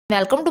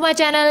Welcome to my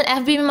channel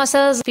FB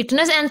Muscles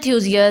Fitness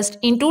Enthusiast.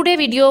 In today's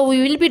video,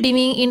 we will be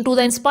diving into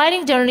the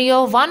inspiring journey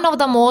of one of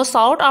the most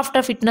sought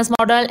after fitness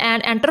model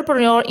and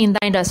entrepreneur in the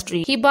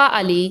industry, Heba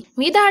Ali.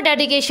 With her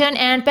dedication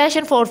and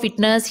passion for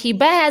fitness,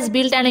 Heba has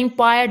built an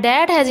empire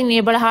that has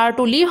enabled her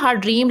to live her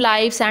dream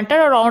life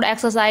centered around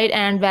exercise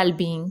and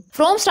well-being.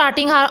 From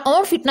starting her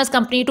own fitness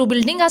company to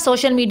building a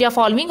social media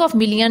following of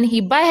millions,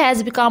 Heba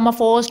has become a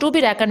force to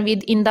be reckoned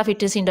with in the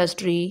fitness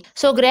industry.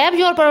 So grab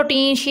your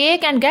protein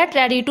shake and get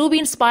ready to be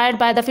inspired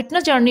by the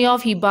fitness journey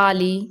of Heba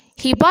Ali.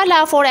 Heba's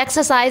love for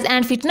exercise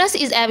and fitness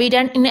is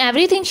evident in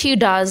everything she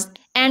does,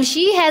 and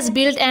she has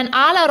built an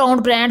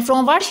all-around brand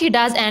from what she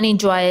does and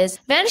enjoys.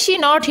 When she's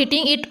not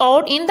hitting it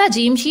out in the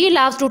gym, she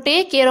loves to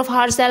take care of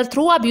herself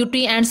through a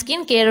beauty and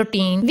skincare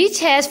routine, which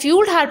has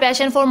fueled her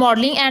passion for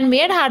modeling and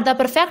made her the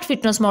perfect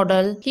fitness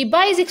model.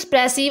 Heba is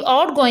expressive,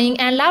 outgoing,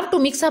 and loves to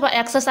mix up her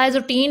exercise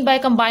routine by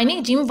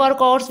combining gym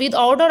workouts with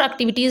outdoor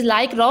activities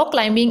like rock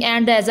climbing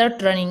and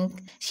desert running.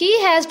 She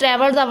has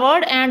traveled the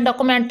world and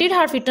documented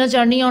her fitness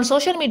journey on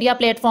social media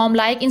platforms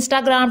like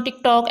Instagram,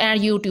 TikTok, and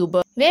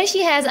YouTube, where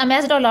she has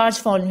amassed a large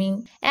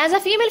following. As a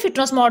female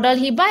fitness model,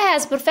 Heba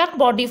has perfect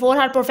body for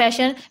her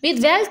profession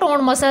with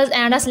well-toned muscles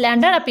and a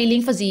slender,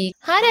 appealing physique.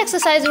 Her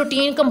exercise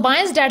routine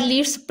combines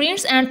deadlifts,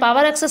 sprints, and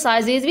power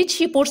exercises, which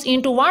she puts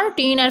into one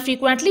routine and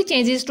frequently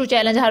changes to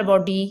challenge her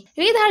body.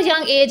 With her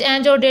young age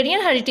and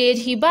Jordanian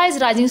heritage, Heba is a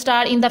rising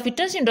star in the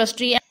fitness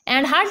industry,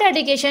 and her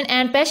dedication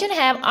and passion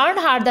have earned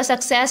her the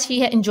success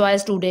she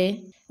enjoys today.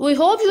 We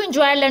hope you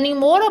enjoyed learning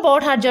more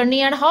about her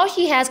journey and how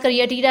she has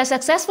created a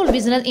successful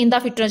business in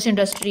the fitness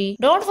industry.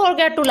 Don't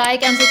forget to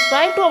like and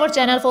subscribe to our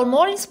channel for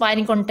more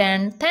inspiring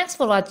content. Thanks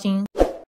for watching.